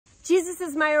Jesus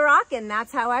is my rock, and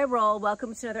that's how I roll.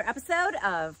 Welcome to another episode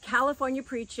of California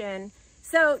Preachin'.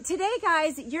 So today,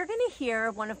 guys, you're going to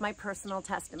hear one of my personal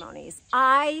testimonies.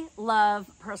 I love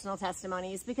personal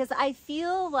testimonies because I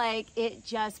feel like it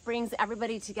just brings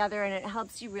everybody together and it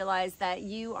helps you realize that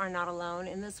you are not alone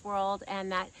in this world,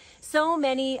 and that so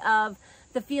many of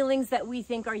the feelings that we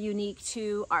think are unique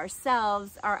to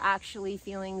ourselves are actually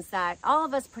feelings that all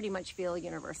of us pretty much feel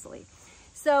universally.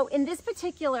 So in this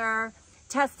particular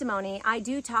testimony, I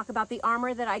do talk about the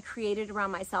armor that I created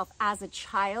around myself as a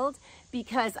child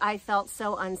because I felt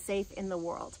so unsafe in the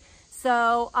world.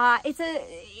 So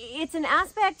it's an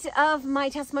aspect of my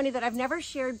testimony that I've never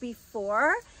shared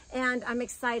before, and I'm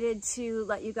excited to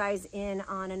let you guys in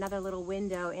on another little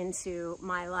window into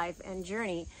my life and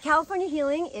journey. California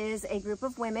Healing is a group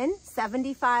of women,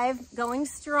 75 going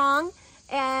strong,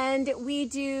 and we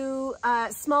do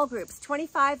small groups,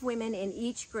 25 women in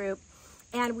each group.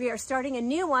 And we are starting a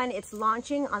new one. It's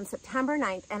launching on September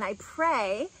 9th. And I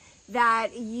pray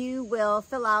that you will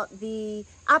fill out the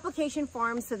application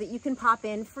form so that you can pop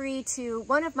in free to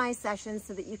one of my sessions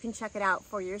so that you can check it out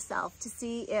for yourself to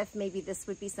see if maybe this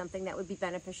would be something that would be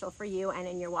beneficial for you and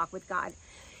in your walk with God.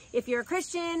 If you're a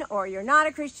Christian or you're not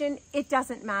a Christian, it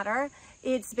doesn't matter.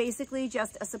 It's basically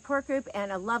just a support group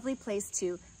and a lovely place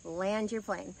to land your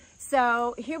plane.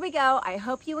 So here we go. I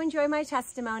hope you enjoy my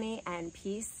testimony, and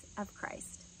peace of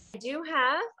Christ. I do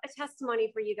have a testimony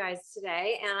for you guys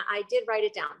today, and I did write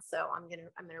it down, so I'm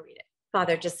gonna read it.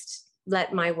 Father, just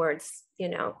let my words,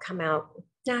 come out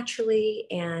naturally,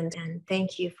 and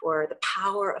thank you for the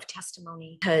power of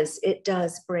testimony, because it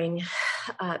does bring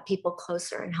people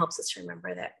closer and helps us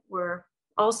remember that we're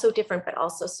all so different, but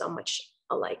also so much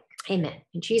alike. Amen.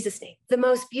 In Jesus' name. The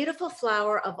most beautiful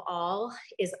flower of all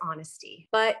is honesty,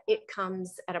 but it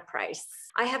comes at a price.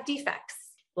 I have defects,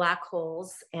 black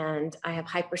holes, and I have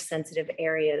hypersensitive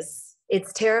areas.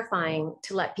 It's terrifying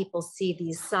to let people see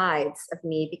these sides of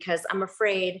me because I'm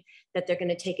afraid that they're going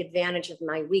to take advantage of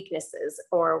my weaknesses,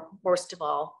 or worst of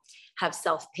all, have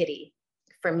self-pity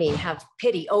for me, have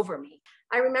pity over me.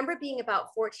 I remember being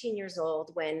about 14 years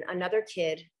old when another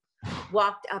kid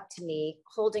walked up to me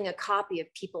holding a copy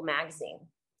of People magazine.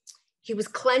 He was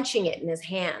clenching it in his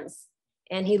hands,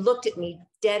 and he looked at me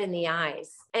dead in the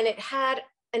eyes, and it had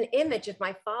an image of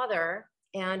my father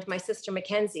and my sister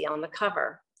Mackenzie on the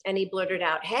cover. And he blurted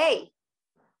out, "Hey,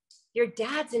 your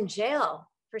dad's in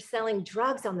jail for selling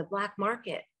drugs on the black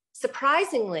market."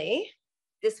 Surprisingly,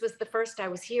 this was the first I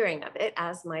was hearing of it,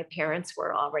 as my parents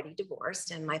were already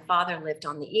divorced and my father lived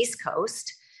on the East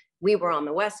Coast. We were on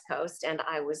the West Coast, and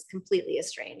I was completely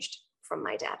estranged from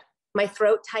my dad. My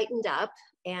throat tightened up,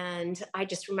 and I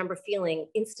just remember feeling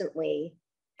instantly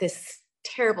this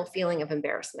terrible feeling of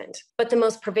embarrassment. But the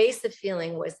most pervasive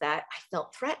feeling was that I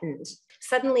felt threatened.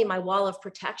 Suddenly, my wall of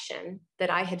protection that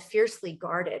I had fiercely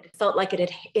guarded felt like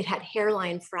it had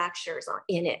hairline fractures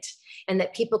in it, and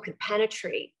that people could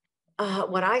penetrate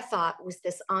what I thought was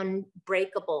this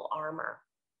unbreakable armor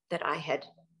that I had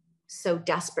so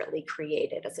desperately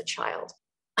created as a child.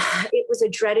 It was a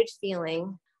dreaded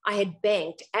feeling. I had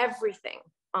banked everything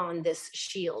on this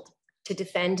shield to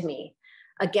defend me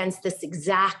against this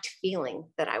exact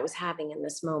feeling that I was having in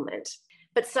this moment.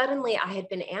 But suddenly I had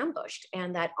been ambushed,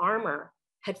 and that armor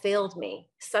had failed me.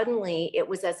 Suddenly it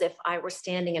was as if I were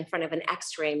standing in front of an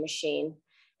X-ray machine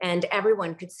and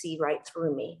everyone could see right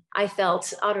through me. I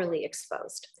felt utterly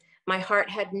exposed. My heart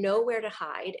had nowhere to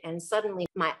hide, and suddenly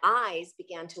my eyes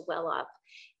began to well up.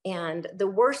 And the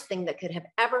worst thing that could have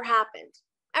ever happened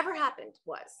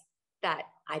was that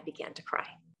I began to cry.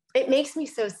 It makes me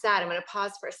so sad. I'm going to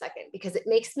pause for a second because it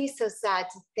makes me so sad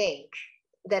to think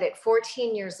that at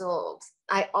 14 years old,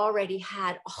 I already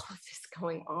had all of this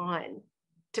going on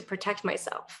to protect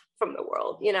myself from the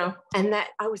world, and that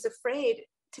I was afraid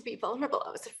to be vulnerable.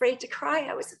 I was afraid to cry.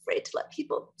 I was afraid to let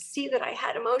people see that I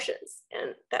had emotions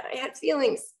and that I had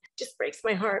feelings. It just breaks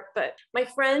my heart. But my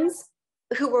friends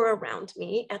who were around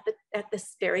me at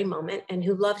this very moment and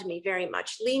who loved me very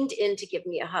much leaned in to give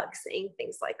me a hug, saying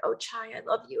things like, "Oh, Chai, I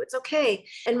love you. It's okay."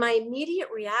 And my immediate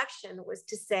reaction was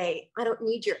to say, "I don't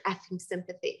need your effing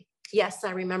sympathy." Yes,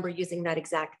 I remember using that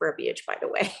exact verbiage, by the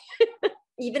way.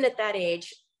 Even at that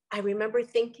age, I remember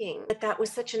thinking that that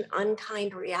was such an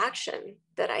unkind reaction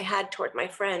that I had toward my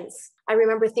friends. I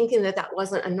remember thinking that that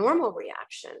wasn't a normal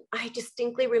reaction. I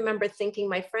distinctly remember thinking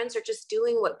my friends are just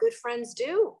doing what good friends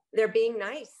do. They're being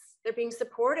nice. They're being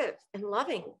supportive and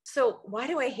loving. So why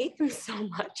do I hate them so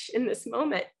much in this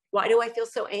moment? Why do I feel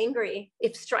so angry?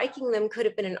 If striking them could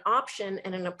have been an option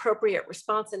and an appropriate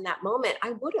response in that moment,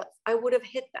 I would have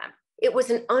hit them. It was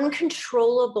an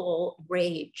uncontrollable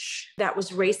rage that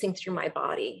was racing through my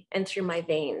body and through my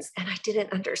veins, and I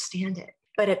didn't understand it.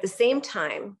 But at the same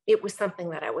time, it was something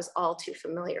that I was all too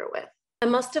familiar with. I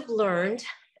must have learned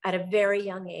at a very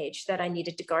young age that I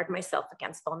needed to guard myself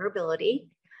against vulnerability,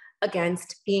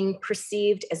 against being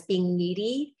perceived as being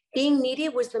needy. Being needy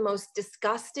was the most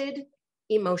disgusted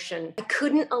emotion. I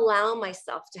couldn't allow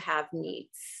myself to have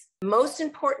needs. The most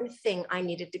important thing I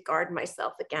needed to guard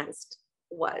myself against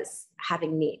was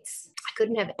having needs. I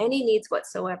couldn't have any needs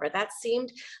whatsoever. That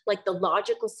seemed like the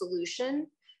logical solution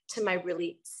to my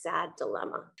really sad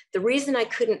dilemma. The reason I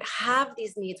couldn't have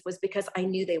these needs was because I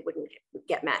knew they wouldn't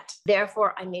get met.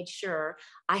 Therefore, I made sure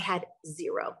I had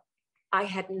zero. I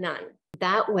had none.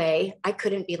 That way, I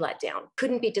couldn't be let down,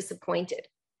 couldn't be disappointed.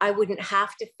 I wouldn't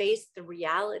have to face the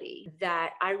reality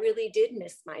that I really did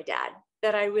miss my dad,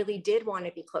 that I really did want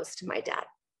to be close to my dad,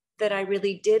 that I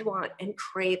really did want and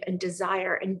crave and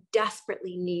desire and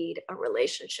desperately need a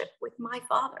relationship with my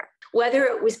father. Whether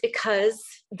it was because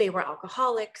they were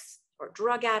alcoholics or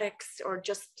drug addicts or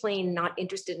just plain not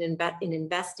interested in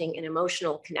investing in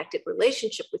emotional connected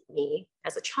relationship with me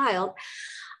as a child,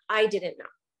 I didn't know.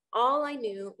 All I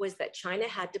knew was that China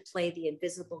had to play the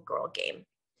invisible girl game,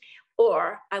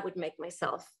 or I would make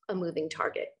myself a moving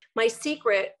target. My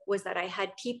secret was that I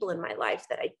had people in my life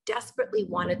that I desperately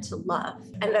wanted to love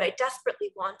and that I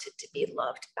desperately wanted to be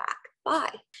loved back by.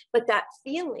 But that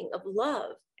feeling of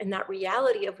love and that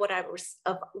reality of what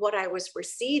I was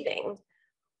receiving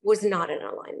was not in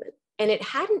alignment. And it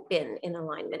hadn't been in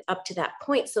alignment up to that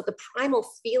point. So the primal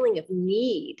feeling of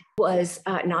need was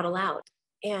not allowed.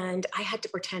 And I had to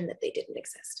pretend that they didn't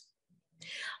exist.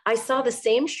 I saw the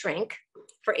same shrink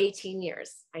for 18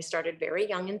 years. I started very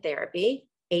young in therapy,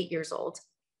 8 years old,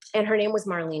 and her name was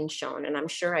Marlene Schoen, and I'm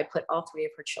sure I put all 3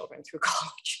 of her children through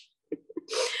college.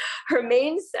 Her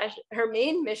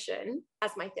main mission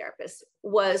as my therapist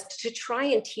was to try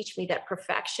and teach me that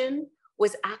perfection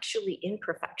was actually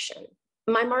imperfection.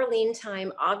 My Marlene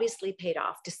time obviously paid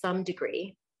off to some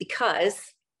degree because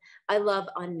I love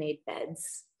unmade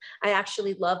beds. I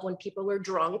actually love when people are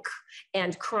drunk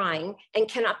and crying and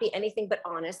cannot be anything but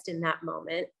honest in that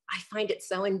moment. I find it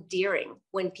so endearing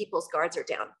when people's guards are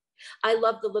down. I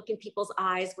love the look in people's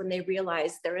eyes when they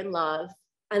realize they're in love.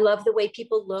 I love the way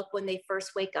people look when they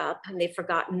first wake up and they've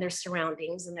forgotten their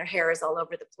surroundings and their hair is all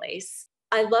over the place.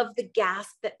 I love the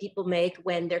gasp that people make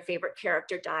when their favorite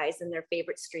character dies in their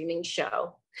favorite streaming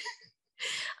show.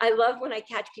 I love when I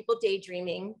catch people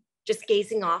daydreaming, just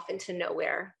gazing off into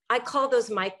nowhere. I call those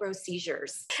micro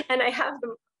seizures, and I have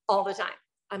them all the time.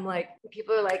 I'm like,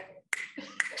 people are like,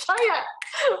 Chaya,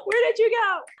 where did you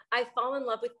go? I fall in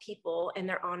love with people and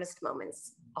their honest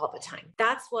moments all the time.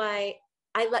 That's why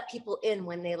I let people in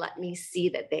when they let me see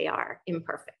that they are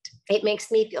imperfect. It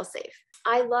makes me feel safe.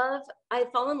 I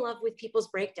fall in love with people's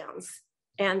breakdowns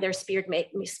and their smeared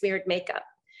makeup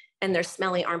and their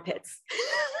smelly armpits.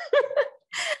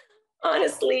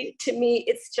 Honestly, to me,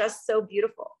 it's just so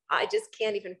beautiful. I just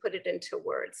can't even put it into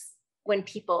words when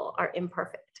people are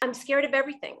imperfect. I'm scared of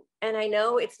everything. And I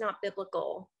know it's not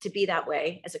biblical to be that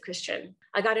way as a Christian.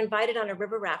 I got invited on a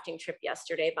river rafting trip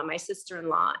yesterday by my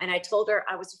sister-in-law. And I told her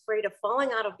I was afraid of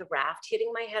falling out of the raft,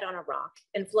 hitting my head on a rock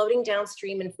and floating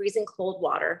downstream in freezing cold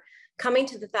water, coming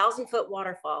to the 1,000-foot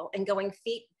waterfall and going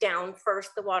feet down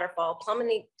first the waterfall,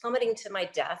 plummeting to my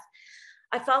death.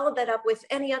 I followed that up with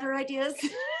any other ideas.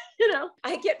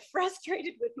 I get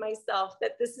frustrated with myself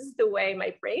that this is the way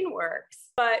my brain works.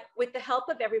 But with the help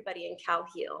of everybody in Cal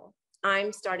Heal,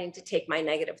 I'm starting to take my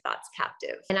negative thoughts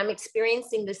captive. And I'm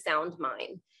experiencing the sound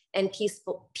mind and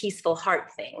peaceful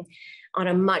heart thing on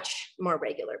a much more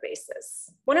regular basis.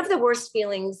 One of the worst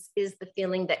feelings is the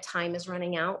feeling that time is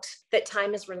running out, that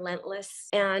time is relentless,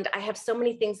 and I have so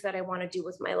many things that I want to do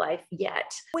with my life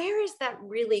yet. Where is that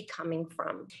really coming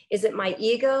from? Is it my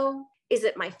ego? Is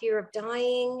it my fear of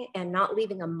dying and not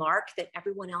leaving a mark that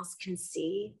everyone else can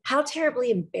see? How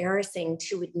terribly embarrassing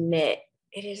to admit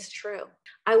it is true.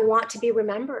 I want to be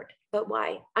remembered, but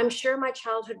why? I'm sure my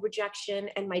childhood rejection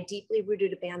and my deeply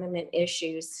rooted abandonment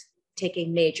issues take a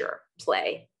major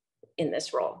play in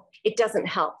this role. It doesn't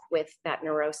help with that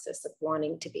neurosis of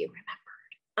wanting to be remembered.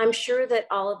 I'm sure that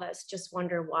all of us just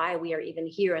wonder why we are even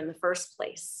here in the first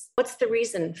place. What's the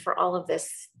reason for all of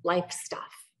this life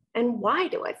stuff? And why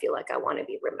do I feel like I want to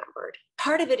be remembered?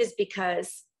 Part of it is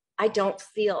because I don't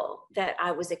feel that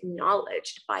I was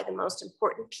acknowledged by the most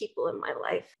important people in my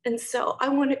life. And so I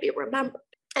want to be remembered.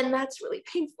 And that's really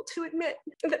painful to admit,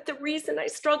 that the reason I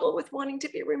struggle with wanting to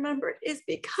be remembered is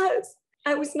because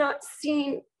I was not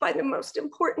seen by the most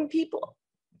important people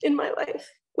in my life.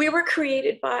 We were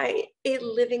created by a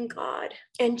living God,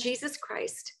 and Jesus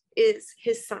Christ is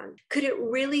his son. Could it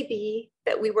really be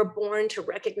that we were born to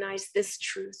recognize this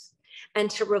truth and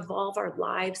to revolve our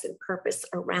lives and purpose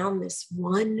around this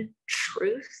one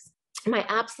truth? My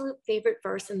absolute favorite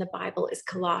verse in the Bible is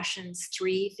Colossians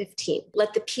 3:15.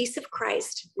 Let the peace of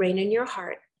Christ reign in your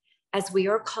heart as we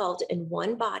are called in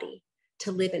one body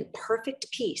to live in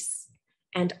perfect peace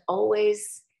and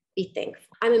always be thankful.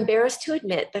 I'm embarrassed to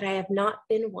admit that I have not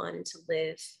been one to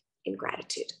live in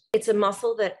gratitude. It's a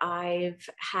muscle that I've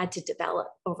had to develop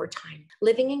over time.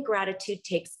 Living in gratitude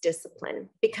takes discipline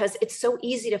because it's so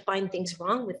easy to find things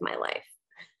wrong with my life.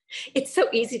 It's so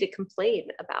easy to complain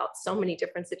about so many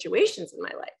different situations in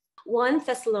my life. 1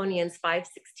 Thessalonians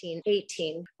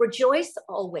 5:16-18, rejoice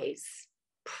always,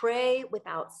 pray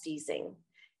without ceasing,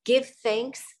 give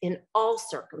thanks in all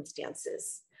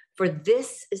circumstances, for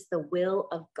this is the will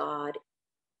of God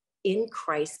in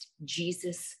Christ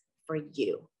Jesus for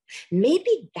you.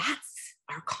 Maybe that's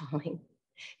our calling.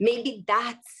 Maybe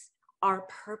that's our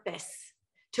purpose,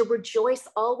 to rejoice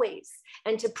always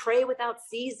and to pray without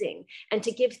ceasing and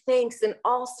to give thanks in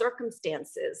all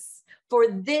circumstances. For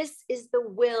this is the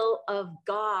will of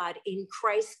God in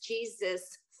Christ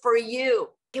Jesus for you.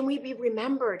 Can we be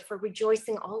remembered for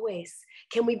rejoicing always?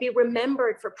 Can we be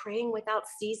remembered for praying without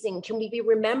ceasing? Can we be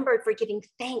remembered for giving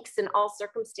thanks in all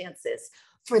circumstances?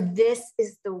 For this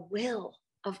is the will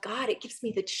of God. It gives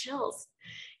me the chills.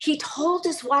 He told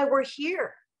us why we're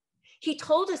here. He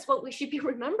told us what we should be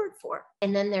remembered for.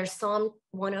 And then there's Psalm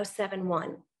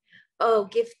 107:1. Oh,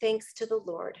 give thanks to the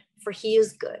Lord, for he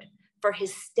is good, for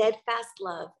his steadfast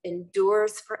love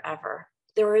endures forever.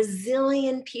 There are a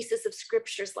zillion pieces of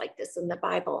scriptures like this in the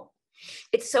Bible.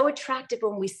 It's so attractive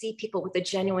when we see people with a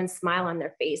genuine smile on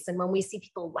their face and when we see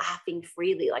people laughing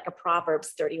freely, like a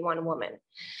Proverbs 31 woman.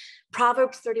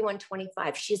 Proverbs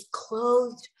 31:25, she is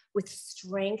clothed with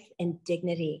strength and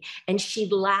dignity, and she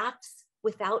laughs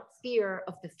without fear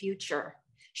of the future.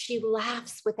 She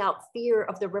laughs without fear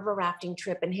of the river rafting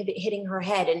trip and hitting her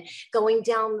head and going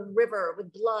down the river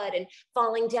with blood and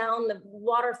falling down the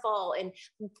waterfall and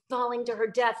falling to her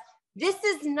death. This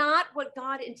is not what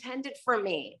God intended for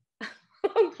me,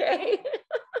 okay?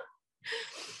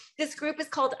 This group is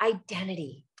called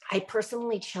Identity. I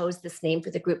personally chose this name for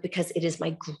the group because it is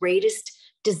my greatest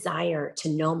desire to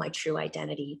know my true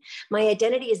identity. My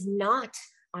identity is not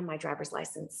on my driver's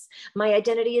license. My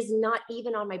identity is not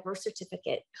even on my birth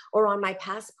certificate or on my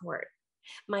passport.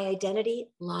 My identity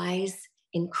lies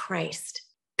in Christ,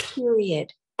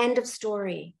 period. End of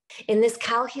story. In this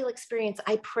Cal Heal experience,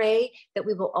 I pray that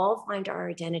we will all find our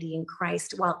identity in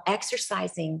Christ while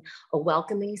exercising a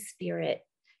welcoming spirit,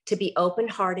 to be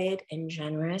open-hearted and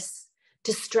generous,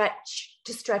 to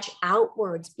stretch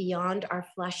outwards beyond our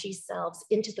fleshy selves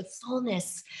into the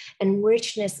fullness and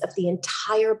richness of the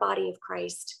entire body of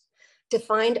Christ. To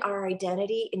find our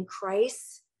identity in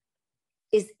Christ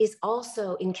is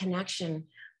also in connection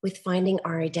with finding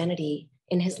our identity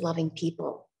in his loving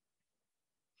people.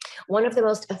 One of the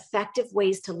most effective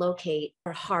ways to locate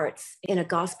our hearts in a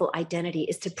gospel identity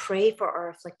is to pray for our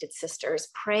afflicted sisters,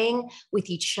 praying with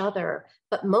each other,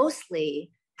 but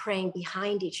mostly praying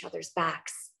behind each other's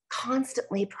backs,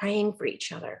 constantly praying for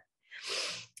each other.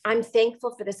 I'm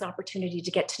thankful for this opportunity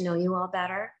to get to know you all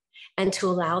better and to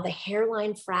allow the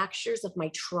hairline fractures of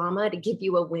my trauma to give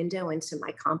you a window into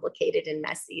my complicated and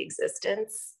messy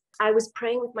existence. I was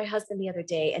praying with my husband the other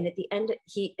day, and at the end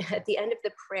of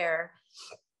the prayer,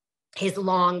 his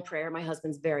long prayer, my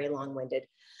husband's very long-winded,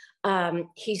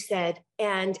 he said,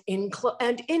 and in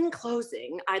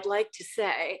closing, I'd like to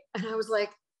say, and I was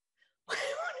like,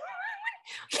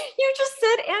 you just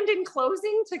said, and in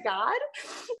closing to God?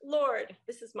 Lord,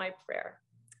 this is my prayer.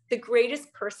 The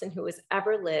greatest person who has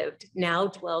ever lived now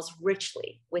dwells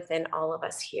richly within all of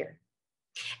us here.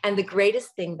 And the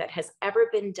greatest thing that has ever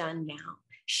been done now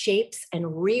shapes and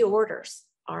reorders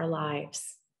our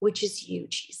lives, which is you,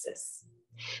 Jesus.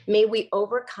 May we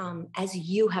overcome as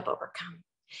you have overcome.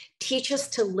 Teach us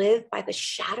to live by the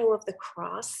shadow of the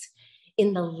cross,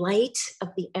 in the light of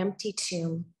the empty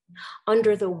tomb,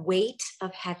 under the weight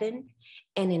of heaven,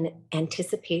 and in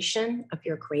anticipation of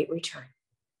your great return.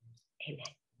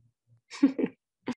 Amen.